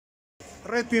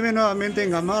Redpyme nuevamente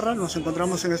en Gamarra. Nos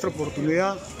encontramos en esta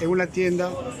oportunidad en una tienda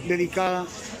dedicada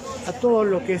a todo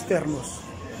lo que es ternos.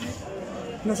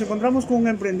 Nos encontramos con un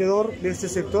emprendedor de este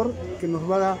sector que nos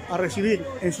va a recibir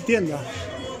en su tienda.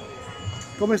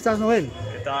 ¿Cómo estás, Noel?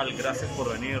 ¿Qué tal? Gracias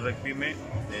por venir, Redpyme.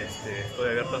 Estoy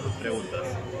abierto a sus preguntas.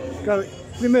 Claro,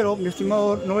 primero, mi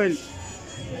estimado Noel,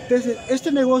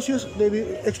 este negocio es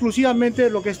exclusivamente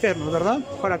lo que es ternos, ¿verdad?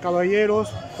 Para caballeros,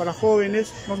 para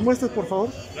jóvenes. ¿Nos muestras, por favor?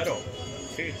 Claro,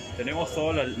 sí. Tenemos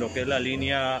todo lo que es la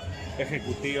línea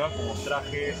ejecutiva, como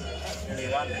trajes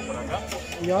elegantes por acá.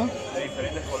 ¿Ya? De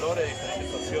diferentes colores, de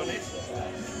diferentes opciones.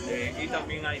 Y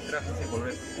también hay trajes de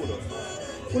colores oscuros.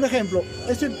 Un ejemplo,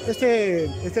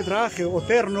 este traje o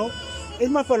terno, ¿es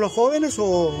más para los jóvenes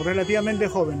o relativamente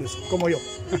jóvenes, como yo?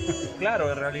 Claro,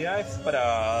 en realidad es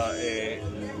para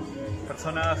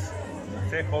personas, no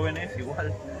sé, jóvenes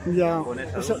igual, Ya.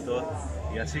 jóvenes adultos,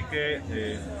 y así que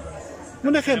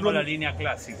un ejemplo, la línea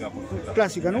clásica.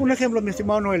 Clásica, ¿no? Un ejemplo, mi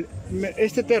estimado Noel,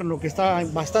 este terno que está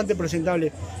bastante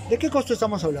presentable, ¿de qué costo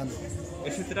estamos hablando?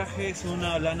 Ese traje es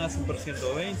una lana Super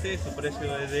 120, su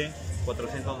precio es de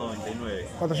 499.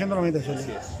 496.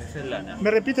 Así es, esa es lana.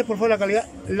 ¿Me repite por favor la calidad?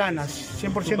 Lanas,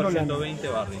 100% Super lana. 120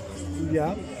 barritos.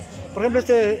 Ya. Por ejemplo,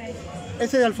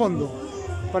 este de al fondo,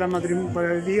 para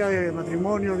el día de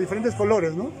matrimonio, diferentes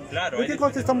colores, ¿no? Claro. ¿De qué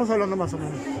costo estamos hablando más o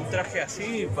menos? Un traje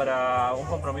así para un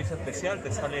compromiso especial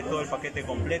te sale todo el paquete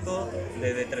completo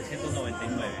de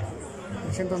 399.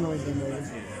 399.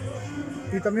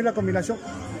 Sí. Y también la combinación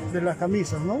de las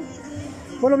camisas, ¿no?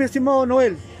 Bueno, mi estimado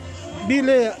Noel,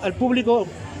 dile al público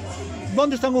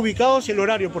dónde están ubicados y el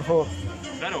horario, por favor.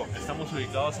 Claro, estamos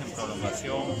ubicados en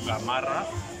Prolongación Gamarra.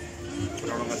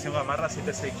 Prolongación Gamarra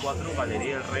 764,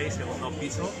 Galería El Rey, segundo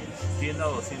piso, tienda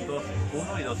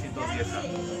 201 y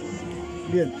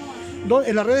 210A. Bien.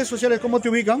 En las redes sociales, ¿cómo te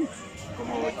ubican?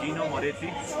 Como Gino Amoretti.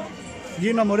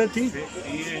 Gino Amoretti. Sí,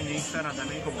 y en Instagram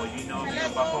también como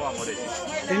Gino-Amoretti.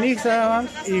 En Instagram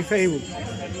y Facebook.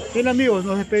 Bien, amigos,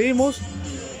 nos despedimos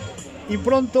y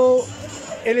pronto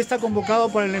él está convocado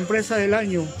para la empresa del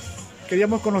año.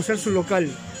 Queríamos conocer su local.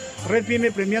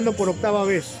 Redpyme premiando por 8ª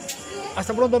vez.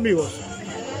 Hasta pronto, amigos.